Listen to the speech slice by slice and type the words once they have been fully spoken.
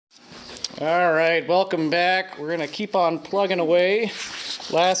All right, welcome back. We're going to keep on plugging away.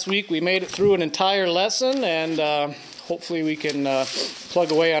 Last week we made it through an entire lesson, and hopefully we can plug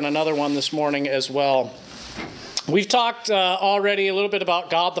away on another one this morning as well. We've talked already a little bit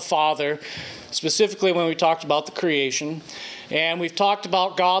about God the Father, specifically when we talked about the creation. And we've talked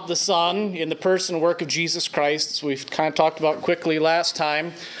about God the Son in the person and work of Jesus Christ, as we've kind of talked about quickly last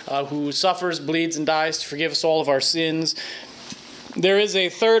time, who suffers, bleeds, and dies to forgive us all of our sins. There is a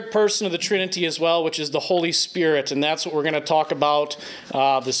third person of the Trinity as well, which is the Holy Spirit, and that's what we're going to talk about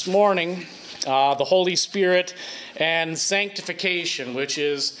this morning. The Holy Spirit and sanctification, which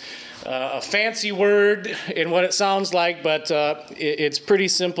is a fancy word in what it sounds like, but it's pretty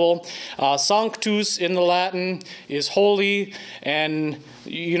simple. Sanctus in the Latin is holy, and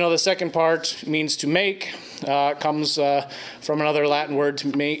you know the second part means to make. Comes from another Latin word,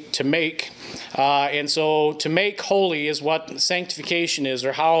 to make. And so to make holy is what sanctification is,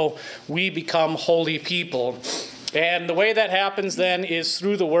 or how we become holy people. And the way that happens then is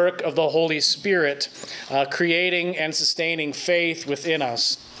through the work of the Holy Spirit, creating and sustaining faith within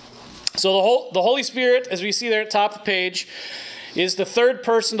us. So the Holy Spirit, as we see there at the top of the page, is the third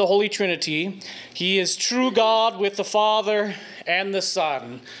person of the Holy Trinity. He is true God with the Father and the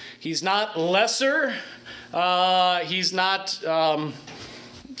Son. He's not lesser. He's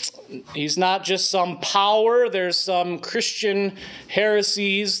not just some power. There's some Christian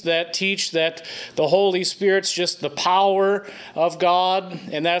heresies that teach that the Holy Spirit's just the power of God,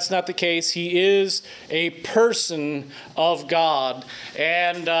 and that's not the case. He is a person of God,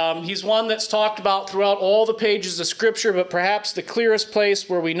 and he's one that's talked about throughout all the pages of Scripture, but perhaps the clearest place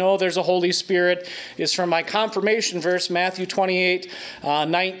where we know there's a Holy Spirit is from my confirmation verse, Matthew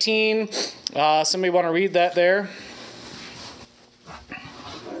 28:19. Somebody want to read that there?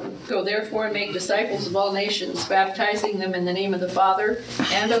 Go therefore and make disciples of all nations, baptizing them in the name of the Father,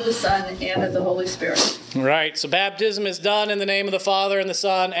 and of the Son, and of the Holy Spirit. Right, so baptism is done in the name of the Father, and the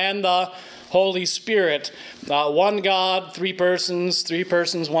Son, and the Holy Spirit. One God, three persons,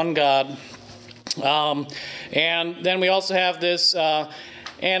 one God. And then we also have this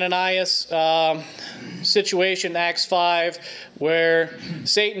Ananias situation in Acts 5, where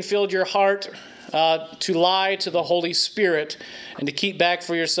Satan filled your heart to lie to the Holy Spirit and to keep back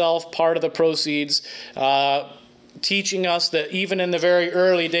for yourself part of the proceeds, teaching us that even in the very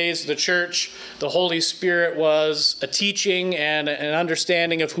early days of the church, the Holy Spirit was a teaching and an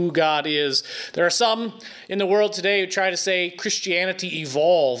understanding of who God is. There are some in the world today who try to say Christianity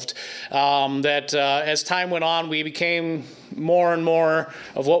evolved, that as time went on, we became more and more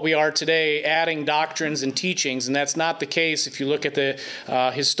of what we are today, adding doctrines and teachings, and that's not the case if you look at the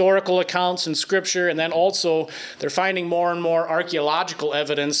historical accounts in Scripture, and then also they're finding more and more archaeological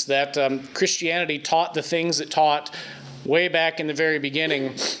evidence that Christianity taught the things it taught way back in the very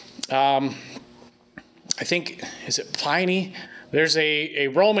beginning. I think, is it Pliny? There's a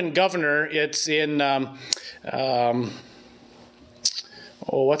Roman governor. It's in,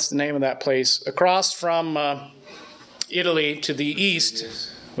 what's the name of that place? Across from Italy to the east.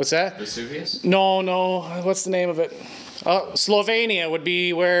 What's that? Vesuvius? No. What's the name of it? Slovenia would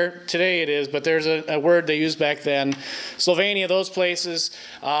be where today it is, but there's a word they used back then. Slovenia, those places,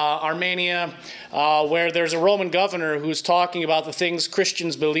 Armenia, where there's a Roman governor who's talking about the things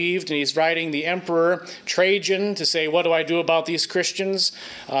Christians believed, and he's writing the Emperor Trajan to say, what do I do about these Christians?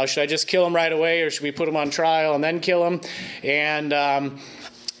 Should I just kill them right away, or should we put them on trial and then kill them? And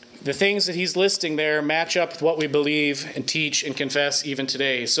the things that he's listing there match up with what we believe and teach and confess even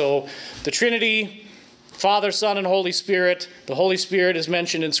today. So the Trinity, Father, Son, and Holy Spirit. The Holy Spirit is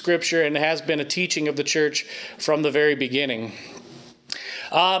mentioned in Scripture and has been a teaching of the church from the very beginning.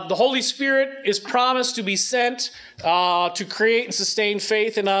 The Holy Spirit is promised to be sent to create and sustain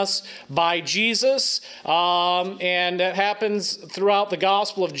faith in us by Jesus. And that happens throughout the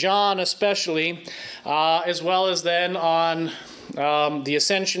Gospel of John especially, as well as then on the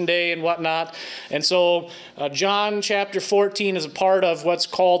Ascension Day and whatnot. And so John chapter 14 is a part of what's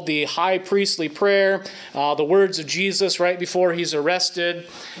called the high priestly prayer, the words of Jesus right before he's arrested.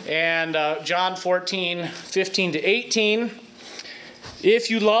 And John 14, 15 to 18.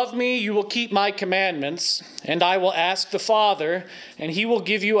 If you love me, you will keep my commandments, and I will ask the Father, and he will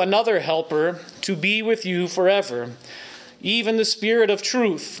give you another helper to be with you forever. Even the Spirit of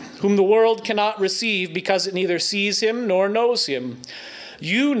truth, whom the world cannot receive because it neither sees him nor knows him.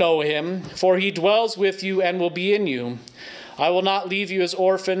 You know him, for he dwells with you and will be in you. I will not leave you as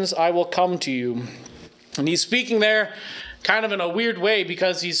orphans, I will come to you. And he's speaking there kind of in a weird way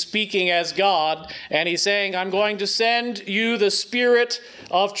because he's speaking as God, and he's saying, I'm going to send you the Spirit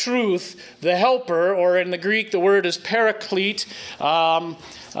of truth, the helper, or in the Greek the word is paraclete,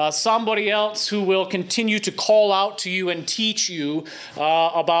 somebody else who will continue to call out to you and teach you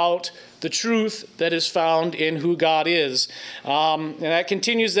about the truth that is found in who God is. And that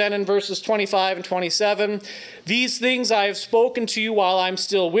continues then in verses 25 and 27. These things I have spoken to you while I'm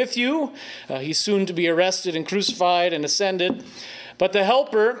still with you. He's soon to be arrested and crucified and ascended. But the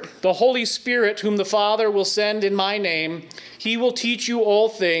Helper, the Holy Spirit, whom the Father will send in my name, he will teach you all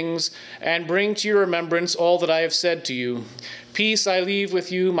things and bring to your remembrance all that I have said to you. Peace I leave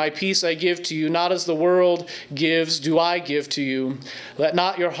with you, my peace I give to you. Not as the world gives, do I give to you. Let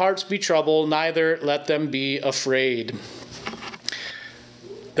not your hearts be troubled, neither let them be afraid.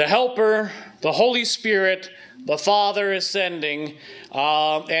 The Helper, the Holy Spirit, the Father is sending.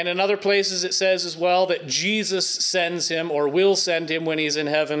 And in other places it says as well that Jesus sends him or will send him when he's in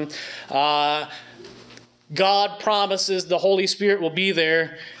heaven. God promises the Holy Spirit will be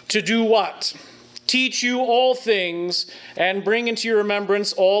there to do what? Teach you all things and bring into your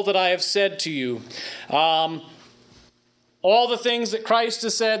remembrance all that I have said to you. All the things that Christ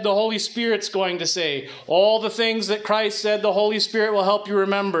has said, the Holy Spirit's going to say. All the things that Christ said, the Holy Spirit will help you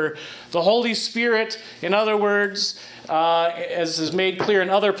remember. The Holy Spirit, in other words, as is made clear in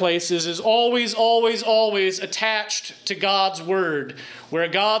other places, is always, always, always attached to God's Word. Where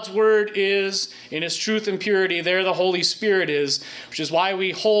God's Word is, in His truth and purity, there the Holy Spirit is, which is why we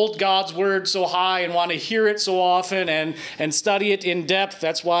hold God's Word so high and want to hear it so often and study it in depth.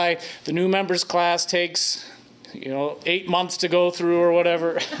 That's why the new members class takes 8 months to go through or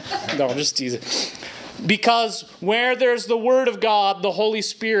whatever. No, just tease it. Because where there's the Word of God, the Holy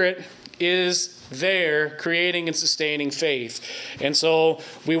Spirit is there creating and sustaining faith. And so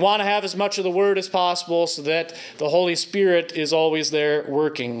we want to have as much of the Word as possible so that the Holy Spirit is always there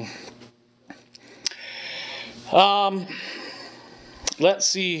working. Let's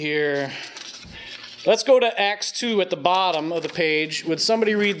see here. Let's go to Acts 2 at the bottom of the page. Would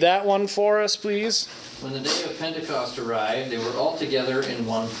somebody read that one for us, please? When the day of Pentecost arrived, they were all together in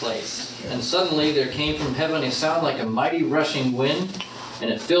one place. And suddenly there came from heaven a sound like a mighty rushing wind,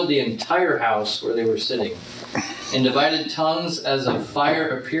 and it filled the entire house where they were sitting. And divided tongues as of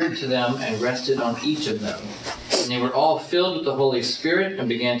fire appeared to them and rested on each of them. And they were all filled with the Holy Spirit and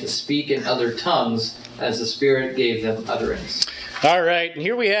began to speak in other tongues as the Spirit gave them utterance. All right, and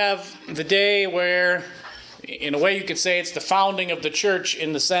here we have the day where, in a way you could say it's the founding of the church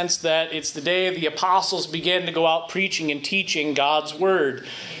in the sense that it's the day the apostles begin to go out preaching and teaching God's Word.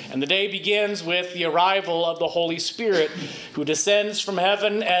 And the day begins with the arrival of the Holy Spirit who descends from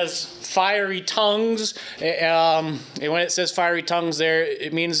heaven as fiery tongues. And when it says fiery tongues there,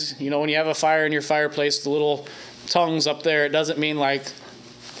 it means, when you have a fire in your fireplace, the little tongues up there, it doesn't mean like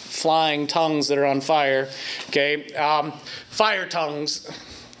flying tongues that are on fire. Okay, fire tongues.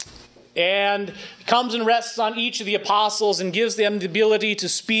 And comes and rests on each of the apostles and gives them the ability to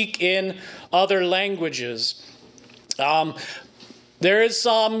speak in other languages. There is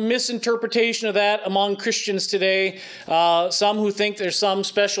some misinterpretation of that among Christians today. Some who think there's some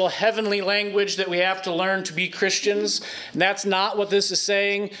special heavenly language that we have to learn to be Christians. And that's not what this is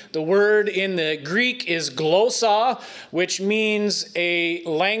saying. The word in the Greek is glossa, which means a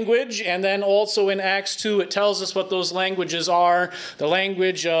language. And then also in Acts 2, it tells us what those languages are. The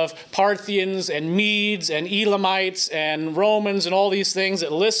language of Parthians and Medes and Elamites and Romans and all these things.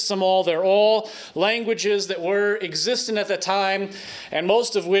 It lists them all. They're all languages that were existent at the time, and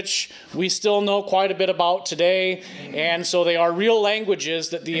most of which we still know quite a bit about today. And so they are real languages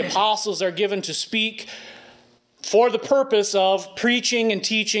that the apostles are given to speak for the purpose of preaching and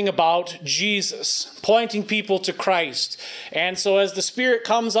teaching about Jesus, pointing people to Christ. And so as the Spirit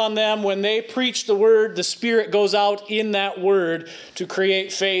comes on them, when they preach the Word, the Spirit goes out in that Word to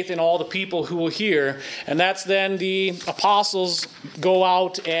create faith in all the people who will hear. And that's then the apostles go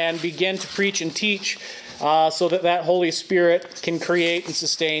out and begin to preach and teach so that Holy Spirit can create and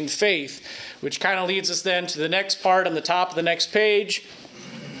sustain faith, which kind of leads us then to the next part on the top of the next page.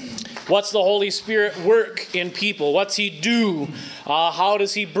 What's the Holy Spirit work in people? What's He do? How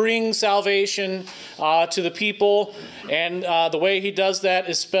does He bring salvation to the people? And the way He does that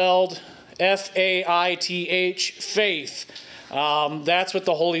is spelled F-A-I-T-H, faith. That's what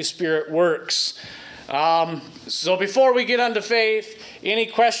the Holy Spirit works. So before we get onto faith, any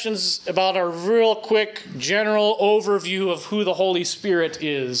questions about a real quick general overview of who the Holy Spirit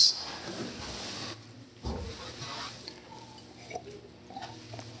is?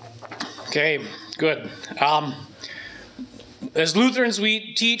 Okay, good. As Lutherans,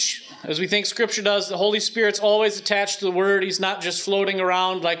 we teach, as we think Scripture does, the Holy Spirit's always attached to the Word. He's not just floating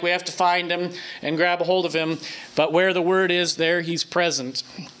around like we have to find Him and grab a hold of Him, but where the Word is, there He's present.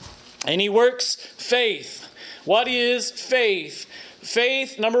 And He works faith. What is faith?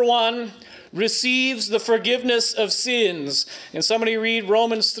 Faith, number one, receives the forgiveness of sins. And somebody read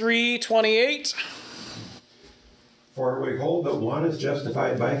Romans 3:28. For we hold that one is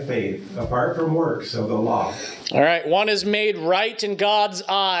justified by faith, apart from works of the law. All right, one is made right in God's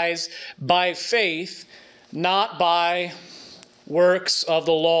eyes by faith, not by works of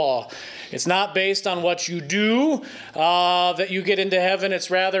the law. It's not based on what you do that you get into heaven.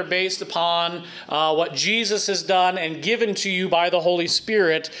 It's rather based upon what Jesus has done and given to you by the Holy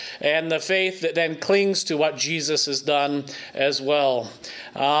Spirit, and the faith that then clings to what Jesus has done as well.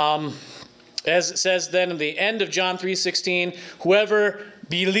 As it says then in the end of John 3:16, whoever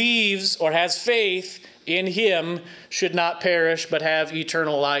believes or has faith in Him should not perish but have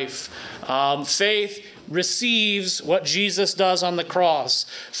eternal life. Faith receives what Jesus does on the cross.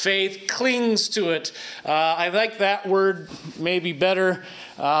 Faith clings to it. I like that word maybe better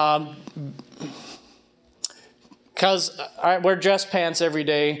because I wear dress pants every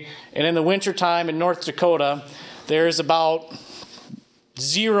day, and in the wintertime in North Dakota, there's about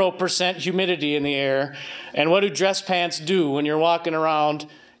 0% humidity in the air. And what do dress pants do when you're walking around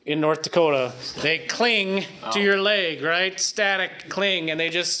in North Dakota? They cling to your leg, right? Static cling, and they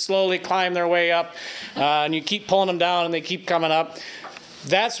just slowly climb their way up. And you keep pulling them down, and they keep coming up.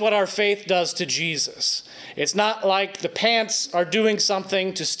 That's what our faith does to Jesus. It's not like the pants are doing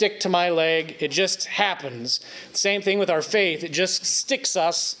something to stick to my leg. It just happens. Same thing with our faith. It just sticks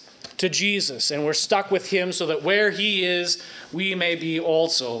us to Jesus, and we're stuck with Him so that where He is, we may be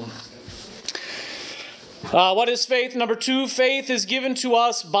also. What is faith? Number two, faith is given to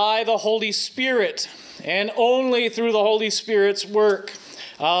us by the Holy Spirit, and only through the Holy Spirit's work.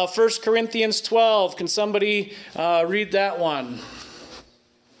 1 Corinthians 12, can somebody read that one?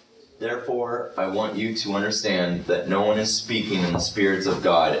 Therefore, I want you to understand that no one is speaking in the spirits of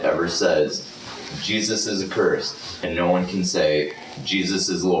God ever says, Jesus is accursed, and no one can say, Jesus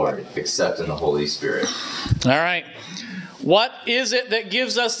is Lord, except in the Holy Spirit. All right. What is it that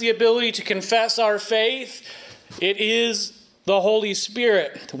gives us the ability to confess our faith? It is the Holy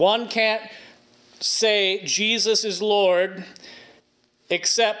Spirit. One can't say Jesus is Lord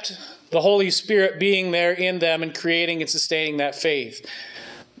except the Holy Spirit being there in them and creating and sustaining that faith.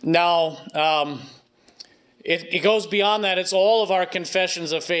 Now, it goes beyond that. It's all of our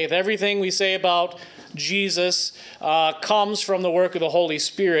confessions of faith. Everything we say about Jesus comes from the work of the Holy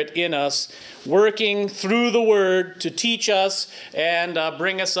Spirit in us, working through the Word to teach us and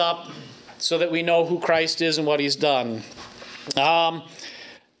bring us up so that we know who Christ is and what He's done. 1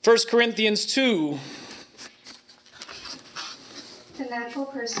 Corinthians 2. The natural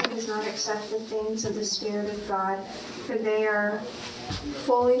person does not accept the things of the Spirit of God, for they are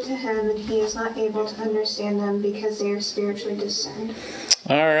fully to him, and he is not able to understand them because they are spiritually discerned.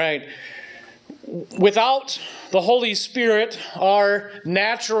 All right. Without the Holy Spirit, our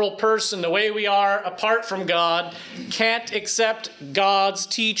natural person, the way we are apart from God, can't accept God's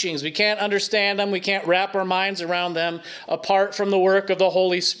teachings. We can't understand them. We can't wrap our minds around them apart from the work of the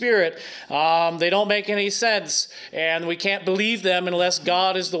Holy Spirit. They don't make any sense, and we can't believe them unless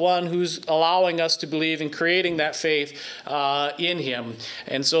God is the one who's allowing us to believe and creating that faith in Him.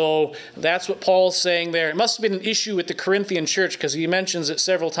 And so that's what Paul's saying there. It must have been an issue with the Corinthian church because he mentions it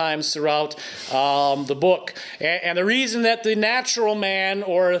several times throughout the book. And the reason that the natural man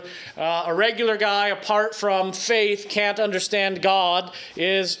or a regular guy apart from faith can't understand God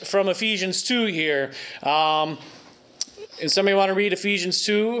is from Ephesians 2 here. And somebody want to read Ephesians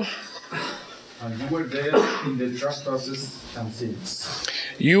 2? And you were dead in the trespasses and sins.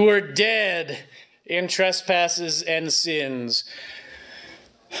 You were dead in trespasses and sins.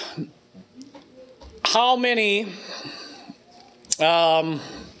 How many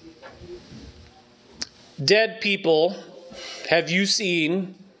dead people have you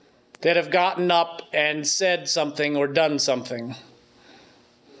seen that have gotten up and said something or done something?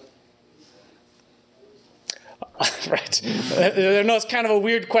 Right. I know it's kind of a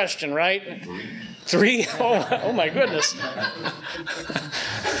weird question, right? 3? Oh my goodness.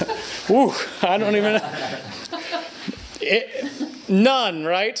 Ooh, I don't even know. None,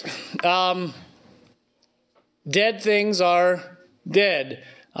 right? Dead things are dead.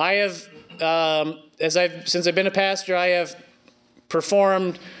 I have, since I've been a pastor, I have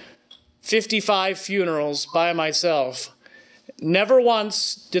performed 55 funerals by myself. Never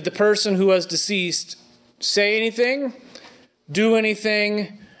once did the person who was deceased say anything, do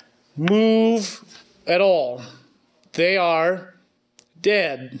anything, move at all. they are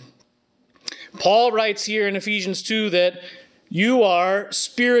dead. Paul writes here in Ephesians 2 that you are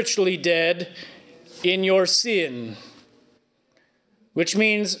spiritually dead in your sin. Which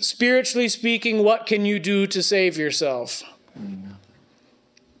means, spiritually speaking, what can you do to save yourself?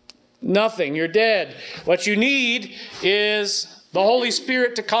 Nothing. You're dead. What you need is the Holy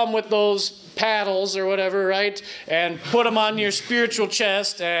Spirit to come with those paddles or whatever, right? And put them on your spiritual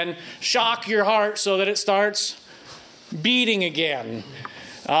chest and shock your heart so that it starts beating again.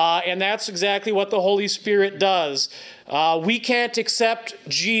 And that's exactly what the Holy Spirit does. We can't accept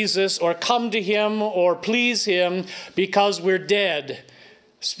Jesus or come to him or please him because we're dead,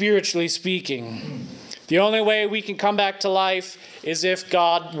 spiritually speaking. The only way we can come back to life is if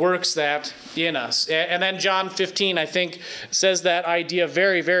God works that in us. And then John 15, I think, says that idea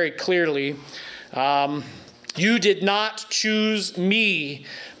very, very clearly. You did not choose me,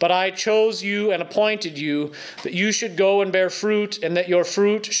 but I chose you and appointed you, that you should go and bear fruit, and that your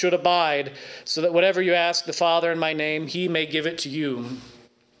fruit should abide, so that whatever you ask the Father in my name, he may give it to you.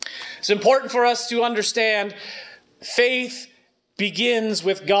 It's important for us to understand faith begins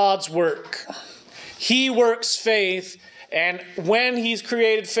with God's work. He works faith, and when he's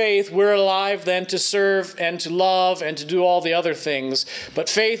created faith, we're alive then to serve and to love and to do all the other things. But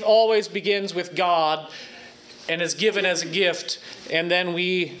faith always begins with God and is given as a gift, and then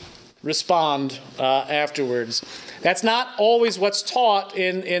we respond afterwards. That's not always what's taught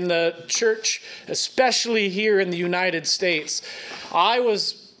in the church, especially here in the United States. I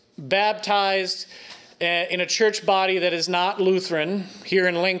was baptized in a church body that is not Lutheran here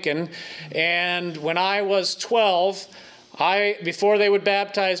in Lincoln, and when I was 12, before they would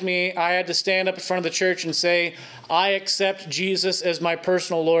baptize me, I had to stand up in front of the church and say, I accept Jesus as my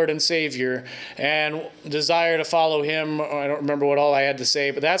personal Lord and Savior and desire to follow him. I don't remember what all I had to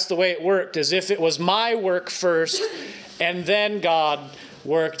say, but that's the way it worked, as if it was my work first and then God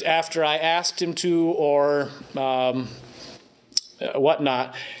worked after I asked him to or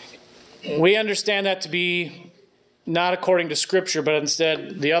whatnot. We understand that to be not according to Scripture, but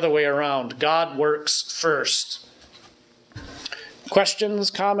instead the other way around. God works first. Questions,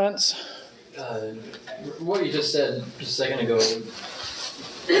 comments? What you just said just a second ago,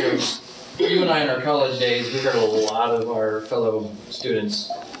 you and I in our college days, we heard a lot of our fellow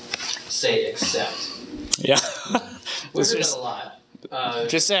students say accept. Yeah. We heard that a lot.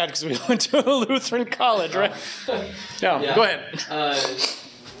 Just sad because we went to a Lutheran college, right? Yeah, go ahead.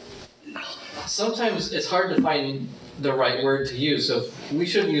 Sometimes it's hard to find the right word to use, so we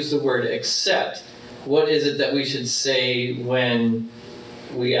shouldn't use the word accept. What is it that we should say when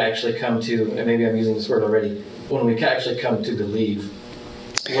we actually come to, and maybe I'm using this word already, when we actually come to believe?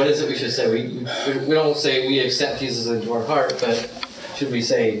 What is it we should say? We don't say we accept Jesus into our heart, but should we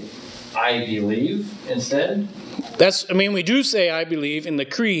say, I believe instead? We do say I believe in the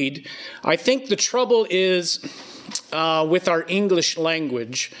creed. I think the trouble is with our English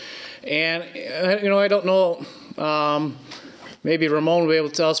language. And, I don't know, maybe Ramon will be able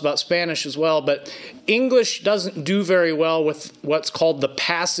to tell us about Spanish as well, but English doesn't do very well with what's called the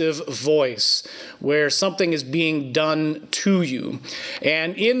passive voice, where something is being done to you.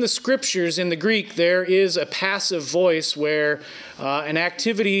 And in the Scriptures, in the Greek, there is a passive voice where an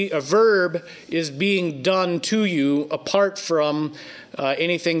activity, a verb, is being done to you apart from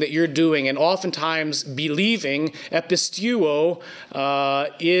anything that you're doing. And oftentimes, believing, episteuo,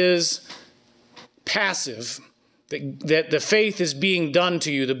 is passive. That the faith is being done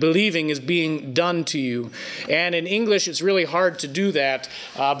to you, the believing is being done to you. And in English, it's really hard to do that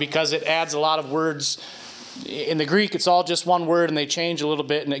because it adds a lot of words. In the Greek, it's all just one word, and they change a little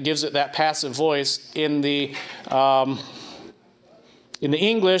bit, and it gives it that passive voice. In the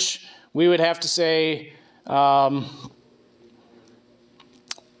English, we would have to say,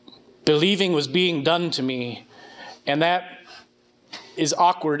 believing was being done to me. And that is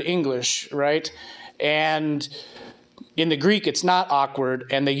awkward English, right? And in the Greek, it's not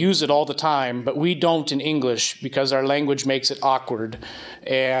awkward, and they use it all the time, but we don't in English because our language makes it awkward.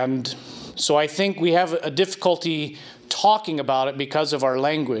 And so I think we have a difficulty talking about it because of our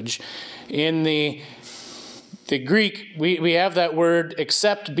language. In the Greek, we have that word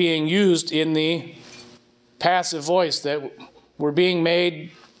accept being used in the passive voice, that we're being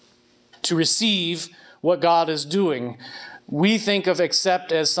made to receive what God is doing. We think of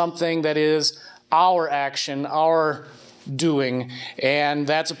accept as something that is our action, our doing, and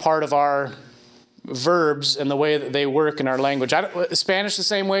that's a part of our verbs and the way that they work in our language. Is Spanish the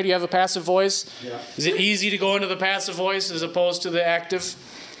same way? Do you have a passive voice? Yeah. Is it easy to go into the passive voice as opposed to the active?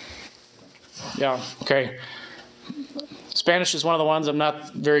 Yeah, okay. Spanish is one of the ones I'm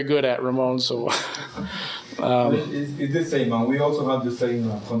not very good at, Ramon, so It's the same. We also have the same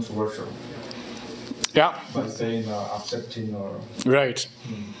controversial Yeah, by saying accepting or right.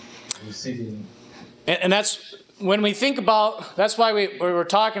 receiving. And that's when we think about, that's why we were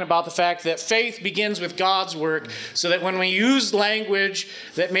talking about the fact that faith begins with God's work, so that when we use language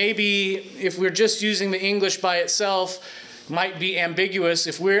that maybe, if we're just using the English by itself, might be ambiguous,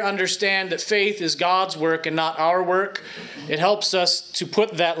 if we understand that faith is God's work and not our work, it helps us to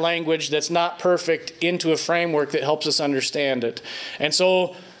put that language that's not perfect into a framework that helps us understand it. And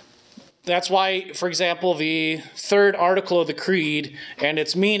so that's why, for example, the third article of the Creed and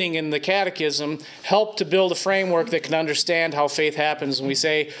its meaning in the Catechism help to build a framework that can understand how faith happens. And we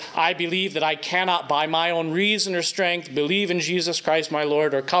say, I believe that I cannot by my own reason or strength believe in Jesus Christ my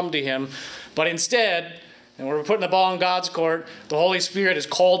Lord or come to him, but instead, and we're putting the ball in God's court, the Holy Spirit has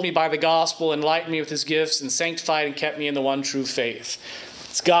called me by the gospel, enlightened me with his gifts, and sanctified and kept me in the one true faith.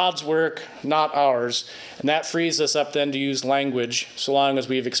 It's God's work, not ours. And that frees us up then to use language, so long as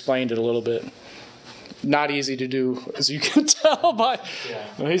we've explained it a little bit. Not easy to do, as you can tell by,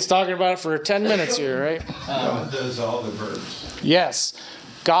 well, he's talking about it for 10 minutes here, right? God does all the verbs. Yes.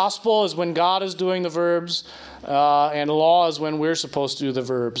 Gospel is when God is doing the verbs, and law is when we're supposed to do the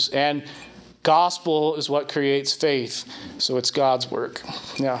verbs. And gospel is what creates faith. So it's God's work.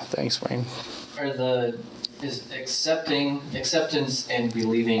 Yeah, thanks, Wayne. Is acceptance and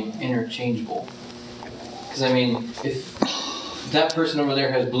believing interchangeable? Because I mean, if that person over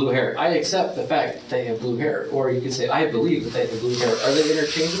there has blue hair, I accept the fact that they have blue hair. Or you could say, I believe that they have blue hair. Are they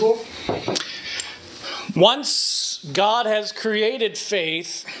interchangeable? Once God has created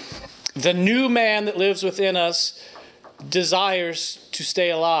faith, the new man that lives within us desires to stay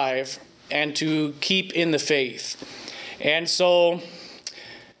alive and to keep in the faith. And so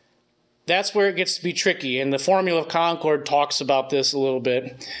that's where it gets to be tricky. And the Formula of Concord talks about this a little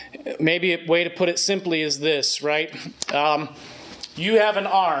bit. Maybe a way to put it simply is this, right? You have an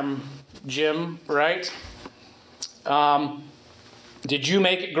arm, Jim, right? Did you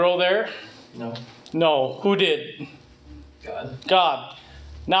make it grow there? No. No. Who did? God. God.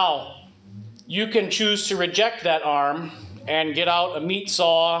 Now, you can choose to reject that arm and get out a meat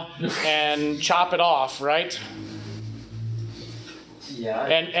saw and chop it off, right? Yeah.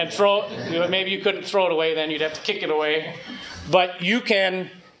 And throw it, maybe you couldn't throw it away, then you'd have to kick it away. But you can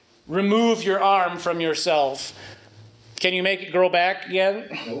remove your arm from yourself. Can you make it grow back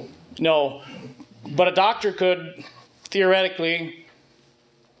again? Nope. No. But a doctor could theoretically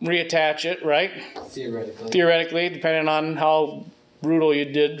reattach it, right? Theoretically, depending on how brutal you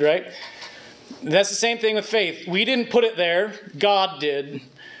did, right? That's the same thing with faith. We didn't put it there. God did.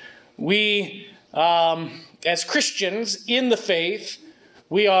 We, as Christians in the faith,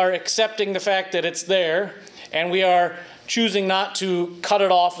 we are accepting the fact that it's there, and we are choosing not to cut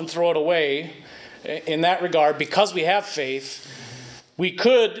it off and throw it away in that regard because we have faith. We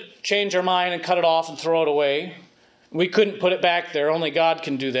could change our mind and cut it off and throw it away. We couldn't put it back there. Only God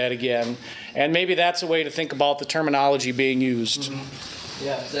can do that again. And maybe that's a way to think about the terminology being used. Mm-hmm.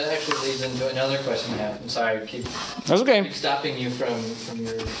 Yeah, that actually leads into another question I have. I'm sorry, I keep stopping you from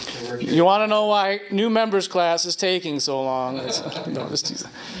your work here. You want to know why new members class is taking so long?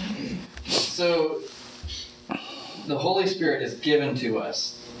 So, the Holy Spirit is given to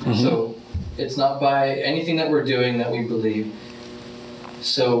us. Mm-hmm. So, it's not by anything that we're doing that we believe.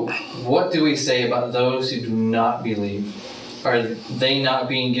 So, what do we say about those who do not believe? Are they not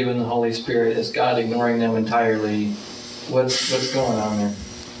being given the Holy Spirit? Is God ignoring them entirely? What's going on there?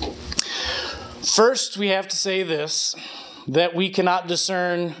 First, we have to say this, that we cannot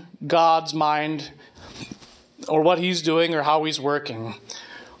discern God's mind or what he's doing or how he's working.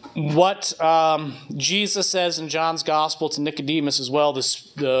 What Jesus says in John's Gospel to Nicodemus as well,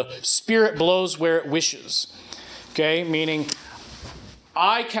 the Spirit blows where it wishes. Okay, meaning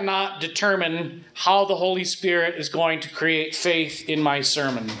I cannot determine how the Holy Spirit is going to create faith in my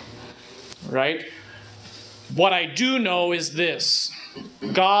sermon, right? What I do know is this.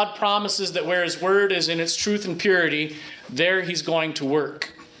 God promises that where his word is in its truth and purity, there he's going to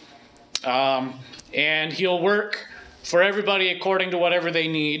work. And he'll work for everybody according to whatever they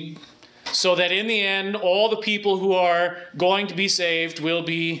need, so that in the end, all the people who are going to be saved will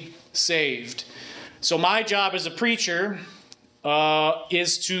be saved. So my job as a preacher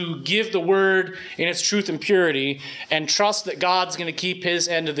is to give the word in its truth and purity and trust that God's going to keep his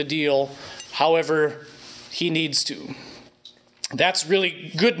end of the deal however he needs to. That's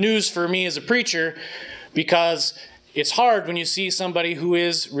really good news for me as a preacher, because it's hard when you see somebody who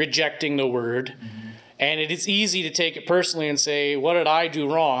is rejecting the word, and it is easy to take it personally and say, what did I do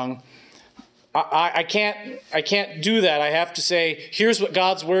wrong? I can't do that. I have to say, here's what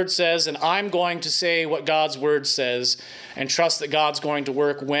God's word says, and I'm going to say what God's word says and trust that God's going to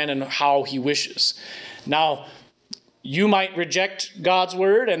work when and how he wishes. Now, you might reject God's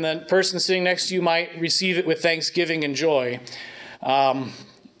word, and the person sitting next to you might receive it with thanksgiving and joy. I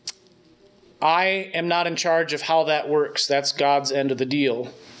am not in charge of how that works. That's God's end of the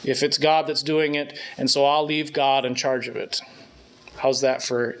deal. If it's God that's doing it, and so I'll leave God in charge of it. How's that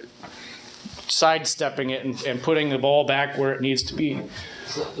for sidestepping it and putting the ball back where it needs to be?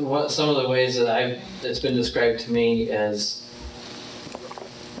 Some of the ways that it's been described to me as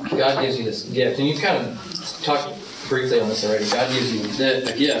God gives you this gift, and you've kind of talked briefly on this already. God gives you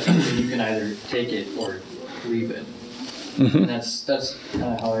a gift, and you can either take it or leave it. Mm-hmm. And that's kind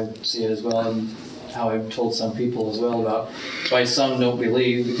of how I see it as well, and how I've told some people as well about why some don't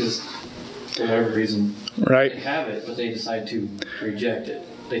believe because for whatever reason right. They have it, but they decide to reject it.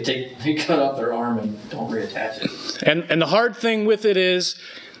 They cut off their arm and don't reattach it. And the hard thing with it is,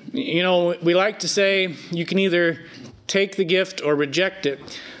 we like to say you can either take the gift or reject it.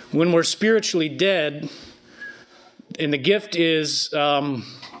 When we're spiritually dead, and the gift is the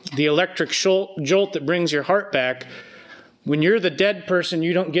electric jolt that brings your heart back, when you're the dead person,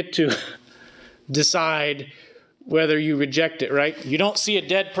 you don't get to decide whether you reject it, right? You don't see a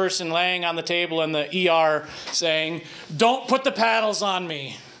dead person laying on the table in the ER saying, "Don't put the paddles on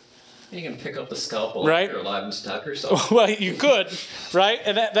me." You can pick up the scalpel right? if you're alive and stuck or something. Well, you could, right?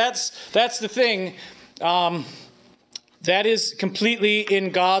 And that's the thing. That is completely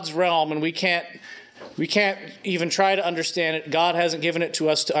in God's realm, and we can't even try to understand it. God hasn't given it to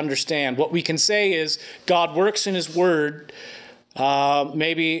us to understand. What we can say is God works in his word.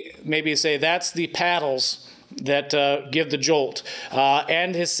 Maybe say that's the paddles that give the jolt,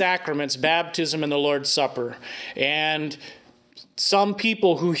 and his sacraments, baptism and the Lord's Supper. And some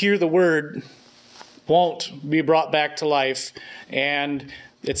people who hear the word won't be brought back to life. And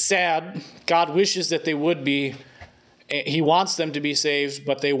it's sad. God wishes that they would be. He wants them to be saved,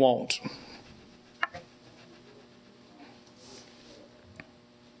 but they won't.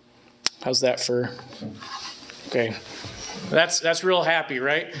 How's that for? Okay. That's real happy,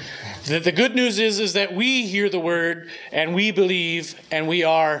 right? The good news is that we hear the word and we believe and we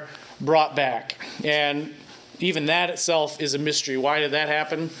are brought back. And even that itself is a mystery. Why did that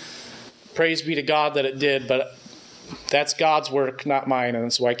happen? Praise be to God that it did, but that's God's work, not mine,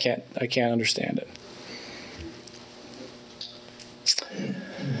 and so I can't understand it.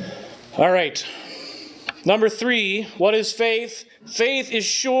 All right. Number 3, what is faith? Faith is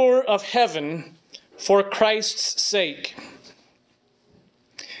sure of heaven for Christ's sake.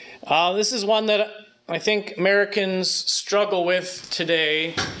 This is one that I think Americans struggle with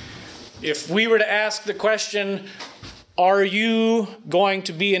today. If we were to ask the question, are you going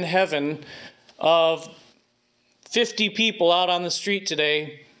to be in heaven, of 50 people out on the street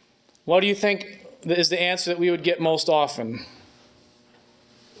today, what do you think is the answer that we would get most often?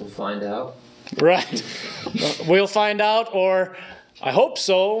 We'll find out. Right. We'll find out, or I hope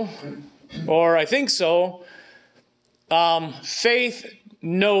so, or I think so. Faith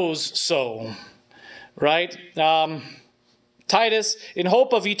knows so, right? Titus, in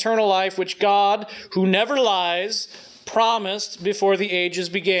hope of eternal life, which God, who never lies, promised before the ages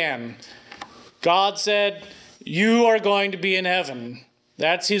began. God said, you are going to be in heaven.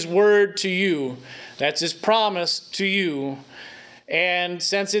 That's his word to you. That's his promise to you. And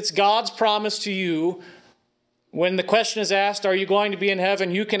since it's God's promise to you, when the question is asked, are you going to be in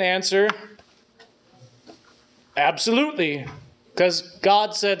heaven? You can answer, absolutely, because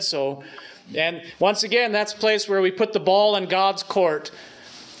God said so. And once again, that's a place where we put the ball in God's court.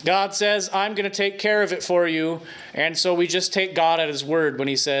 God says, I'm going to take care of it for you. And so we just take God at his word when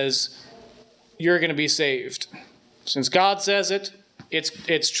he says, you're going to be saved. Since God says it,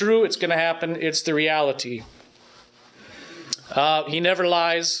 it's true, it's going to happen, it's the reality. He never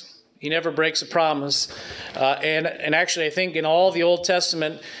lies. He never breaks a promise. And actually, I think in all the Old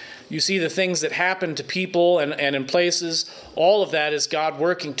Testament, you see the things that happen to people and in places. All of that is God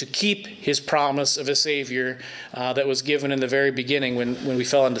working to keep his promise of a Savior that was given in the very beginning when we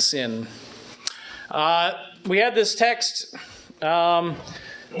fell into sin. We had this text on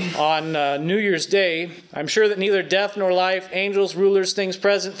New Year's Day. I'm sure that neither death nor life, angels, rulers, things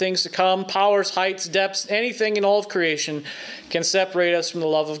present, things to come, powers, heights, depths, anything in all of creation can separate us from the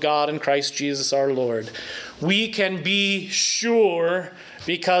love of God in Christ Jesus our Lord. We can be sure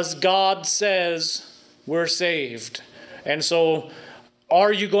because God says we're saved. And so,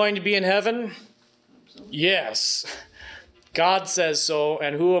 are you going to be in heaven? Yes. God says so,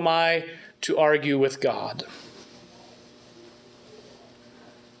 and who am I to argue with God?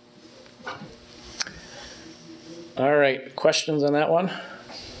 All right, questions on that one?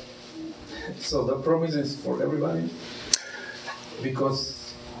 So the promise is for everybody?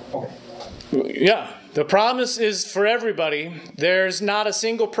 Because, okay. Yeah, the promise is for everybody. There's not a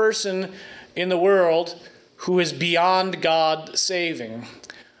single person in the world who is beyond God saving.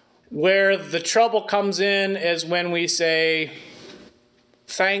 Where the trouble comes in is when we say,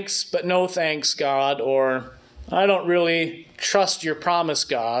 thanks, but no thanks, God, or I don't really trust your promise,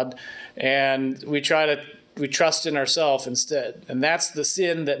 God, and we trust in ourselves instead. And that's the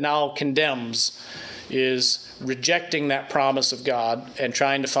sin that now condemns, is rejecting that promise of God and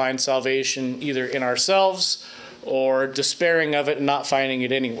trying to find salvation either in ourselves or despairing of it and not finding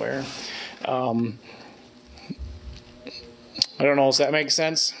it anywhere. I don't know, does that make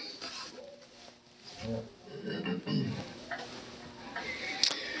sense?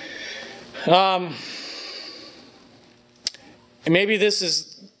 Maybe this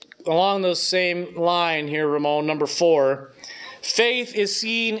is along the same line here, Ramon, number 4. Faith is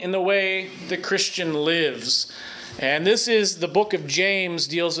seen in the way the Christian lives. And this is, the book of James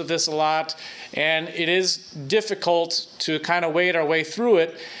deals with this a lot, and it is difficult to kind of wade our way through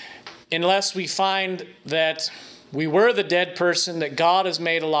it unless we find that we were the dead person that God has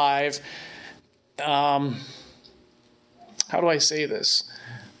made alive. How do I say this?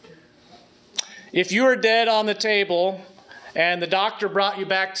 If you are dead on the table and the doctor brought you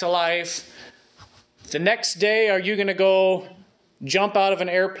back to life, the next day are you going to go jump out of an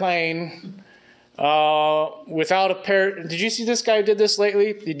airplane without a parachute? Did you see this guy who did this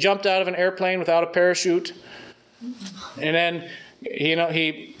lately? He jumped out of an airplane without a parachute. And then,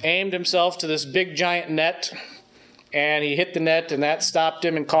 he aimed himself to this big giant net, and he hit the net, and that stopped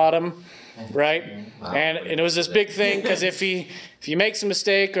him and caught him, right? Wow. And it was this big thing, because if he makes a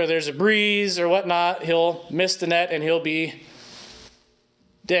mistake or there's a breeze or whatnot, he'll miss the net and he'll be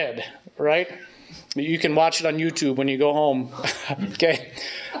dead, right? You can watch it on YouTube when you go home. Okay.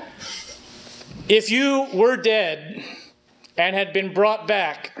 If you were dead and had been brought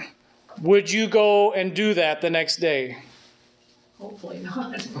back, would you go and do that the next day? Hopefully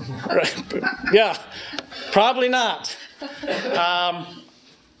not. Right. Yeah, probably not.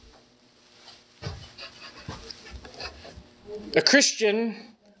 A Christian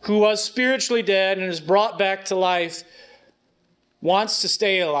who was spiritually dead and is brought back to life wants to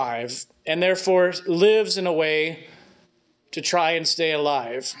stay alive, and therefore lives in a way to try and stay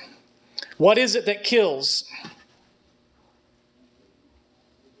alive. What is it that kills?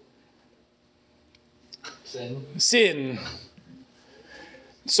 Sin.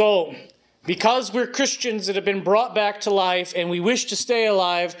 So, because we're Christians that have been brought back to life and we wish to stay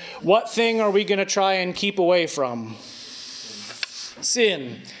alive, what thing are we going to try and keep away from?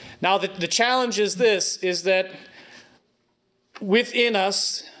 Sin. Now, the challenge is this, is that within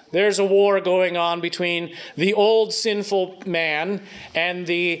us, there's a war going on between the old sinful man and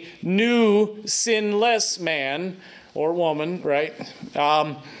the new sinless man or woman, right?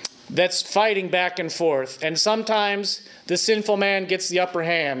 That's fighting back and forth. And sometimes the sinful man gets the upper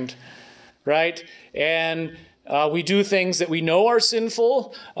hand, right? And we do things that we know are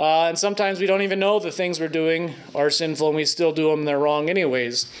sinful, and sometimes we don't even know the things we're doing are sinful, and we still do them, they're wrong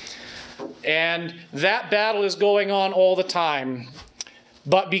anyways. And that battle is going on all the time.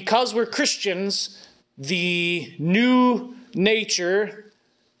 But because we're Christians, the new nature,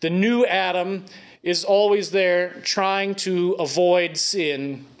 the new Adam, is always there trying to avoid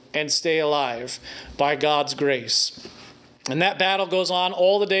sin and stay alive by God's grace. And that battle goes on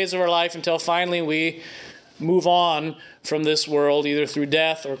all the days of our life until finally we move on from this world, either through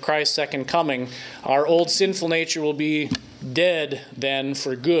death or Christ's second coming. Our old sinful nature will be dead then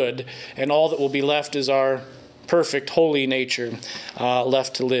for good, and all that will be left is our perfect, holy nature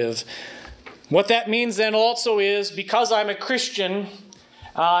left to live. What that means then also is, because I'm a Christian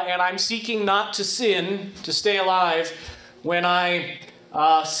and I'm seeking not to sin, to stay alive, when I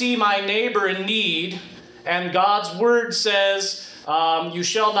see my neighbor in need, and God's word says, you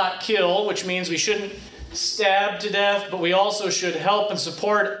shall not kill, which means we shouldn't stab to death, but we also should help and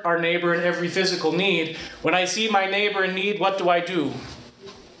support our neighbor in every physical need. When I see my neighbor in need, what do I do?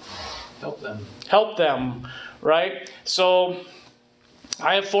 Help them. Help them, right? So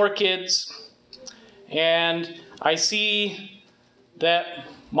I have 4 kids, and I see that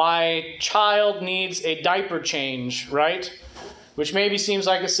my child needs a diaper change, right? Which maybe seems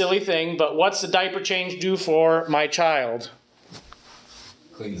like a silly thing, but what's the diaper change do for my child?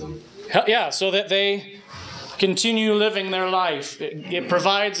 Cleans them. Yeah, so that they continue living their life. It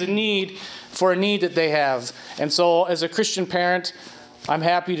provides a need for a need that they have. And so as a Christian parent, I'm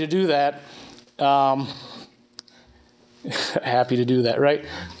happy to do that. Happy to do that, right?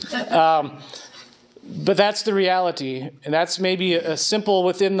 But that's the reality, and that's maybe a simple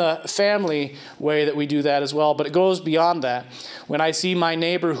within the family way that we do that as well, but it goes beyond that. When I see my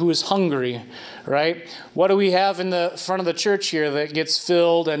neighbor who is hungry, right? What do we have in the front of the church here that gets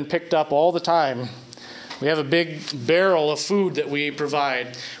filled and picked up all the time? We have a big barrel of food that we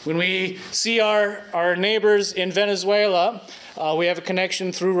provide. When we see our neighbors in Venezuela, we have a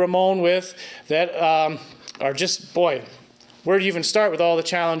connection through Ramon with that are just, boy, where do you even start with all the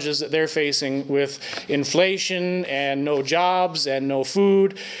challenges that they're facing with inflation and no jobs and no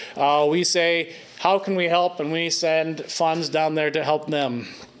food? We say, how can we help? And we send funds down there to help them.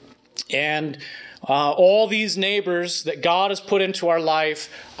 And all these neighbors that God has put into our life,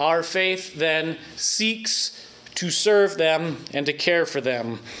 our faith then seeks to serve them and to care for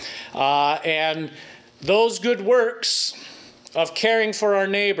them. And those good works of caring for our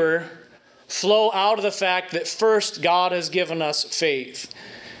neighbor flow out of the fact that first God has given us faith.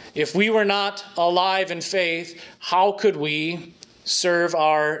 If we were not alive in faith, how could we serve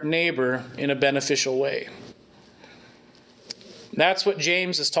our neighbor in a beneficial way? That's what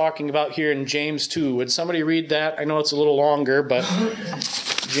James is talking about here in James 2. Would somebody read that? I know it's a little longer, but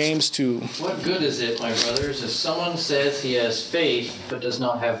James 2. What good is it, my brothers, if someone says he has faith but does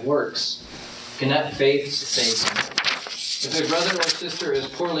not have works? Can that faith save him? If a brother or sister is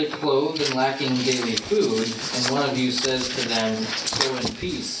poorly clothed and lacking daily food, and one of you says to them, "Go in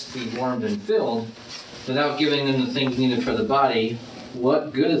peace, be warmed and filled," without giving them the things needed for the body,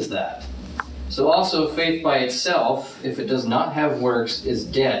 what good is that? So also faith by itself, if it does not have works, is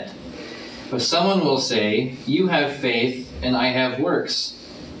dead. But someone will say, "You have faith, and I have works.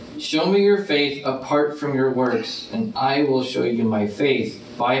 Show me your faith apart from your works, and I will show you my faith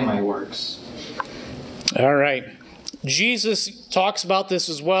by my works." All right. Jesus talks about this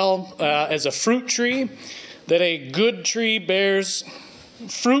as well as a fruit tree, that a good tree bears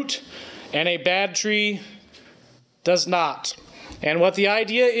fruit and a bad tree does not. And what the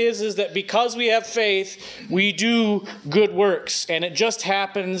idea is that because we have faith, we do good works, and it just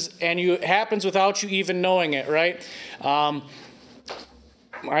happens, and it happens without you even knowing it, right? I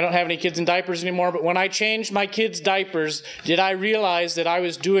don't have any kids in diapers anymore, but when I changed my kids' diapers, did I realize that I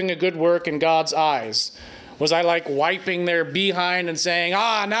was doing a good work in God's eyes? Was I like wiping their behind and saying,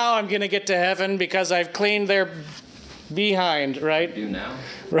 now I'm going to get to heaven because I've cleaned their behind, right? You do now.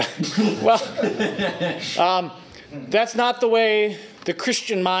 Right. Well, that's not the way the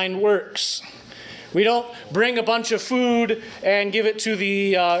Christian mind works. We don't bring a bunch of food and give it to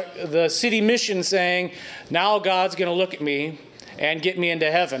the city mission saying, now God's going to look at me and get me into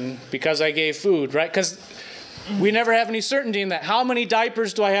heaven because I gave food, right? Because we never have any certainty in that. How many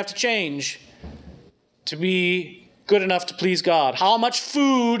diapers do I have to change to be good enough to please God? How much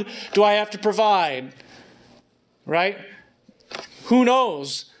food do I have to provide? Right? Who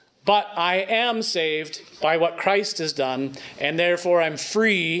knows? But I am saved by what Christ has done, and therefore I'm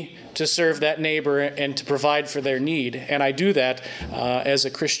free to serve that neighbor and to provide for their need. And I do that as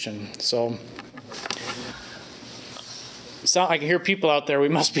a Christian. So I can hear people out there. We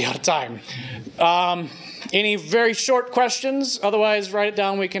must be out of time. Any very short questions? Otherwise, write it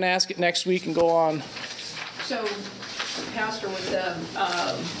down. We can ask it next week and go on. So, Pastor, with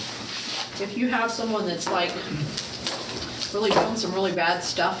if you have someone that's like really doing some really bad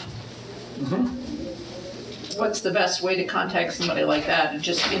stuff, what's the best way to contact somebody like that?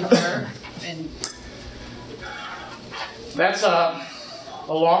 Just in prayer? And that's a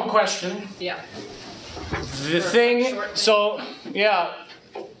long question. Yeah. The thing, so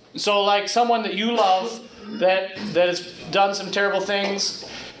like someone that you love that has done some terrible things,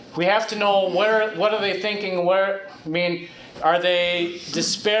 we have to know what are they thinking, are they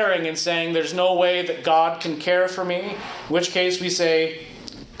despairing and saying there's no way that God can care for me? In which case we say,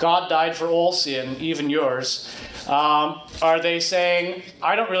 God died for all sin, even yours. Are they saying,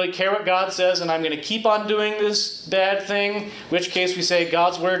 I don't really care what God says and I'm going to keep on doing this bad thing? In which case we say,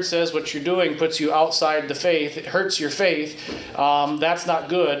 God's word says what you're doing puts you outside the faith. It hurts your faith. That's not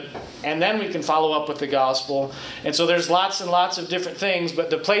good. And then we can follow up with the gospel. And so there's lots and lots of different things.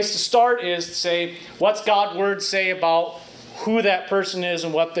 But the place to start is to say, what's God's word say about who that person is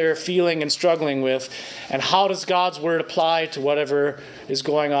and what they're feeling and struggling with? And how does God's word apply to whatever is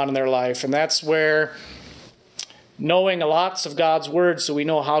going on in their life? And that's where knowing lots of God's word so we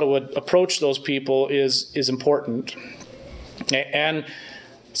know how to approach those people is important. And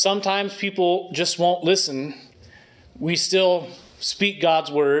sometimes people just won't listen. We still speak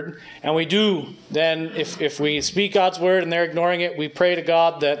God's word, and we do then, if we speak God's word and they're ignoring it, we pray to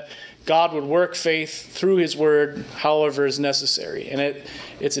God that God would work faith through his word however is necessary. And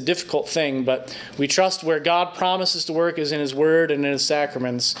it's a difficult thing, but we trust where God promises to work is in his word and in his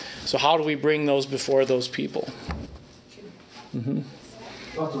sacraments. So how do we bring those before those people? Mm-hmm.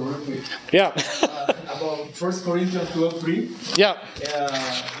 Pastor, real quick. Yeah. About 1 Corinthians 12:3. Yeah.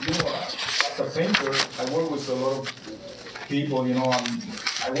 As a painter, I work with a lot of people,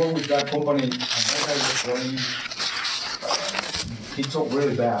 I work with that company, and that guy was very, he talked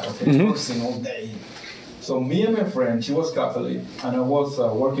really bad, cursing all day. So me and my friend, she was Catholic, and I was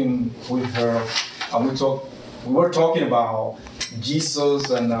working with her, and we were talking about Jesus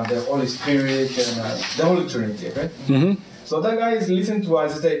and the Holy Spirit and the Holy Trinity, okay? Mm-hmm. So that guy is listening to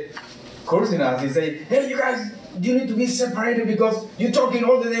us, he say, cursing us, he say, hey, you guys, you need to be separated because you're talking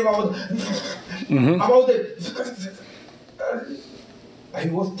all the day about the... He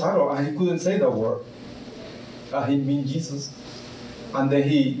was tired and he couldn't say that word. He mean Jesus. And then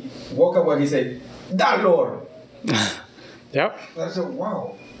he walked away, he said, that Lord. Yep. I said,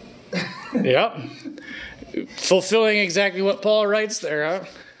 wow. Yep. Fulfilling exactly what Paul writes there, huh?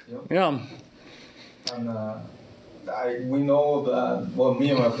 Yep. Yeah. And we know that, well, me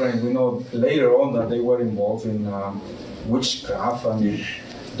and my friend, we know later on that they were involved in witchcraft, and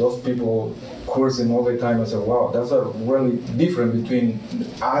those people cursing all the time. I said, wow, that's a really different between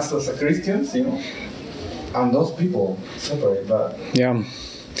us as a Christians, and those people separate. But yeah,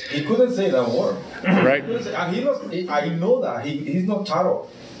 he couldn't say that word. Right. I know that he's not tarot.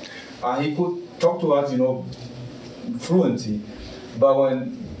 He could talk to us, fluently. But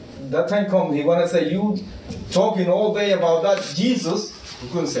when that time comes, he wanna say, you talking all day about that Jesus, he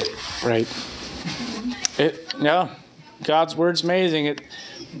couldn't say it. Right. Yeah. God's word's amazing. It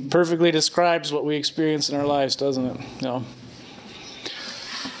perfectly describes what we experience in our lives, doesn't it? No.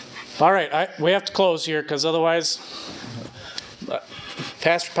 All right, we have to close here because otherwise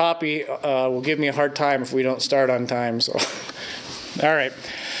Pastor Poppy will give me a hard time if we don't start on time. So, all right.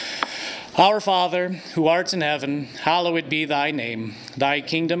 Our Father, who art in heaven, hallowed be thy name. Thy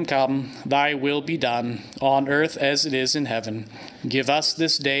kingdom come, thy will be done, on earth as it is in heaven. Give us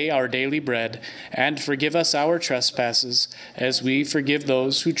this day our daily bread, and forgive us our trespasses, as we forgive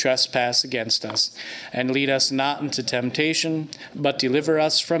those who trespass against us. And lead us not into temptation, but deliver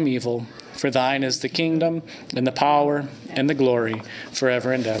us from evil. For thine is the kingdom, and the power, and the glory,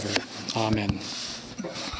 forever and ever. Amen.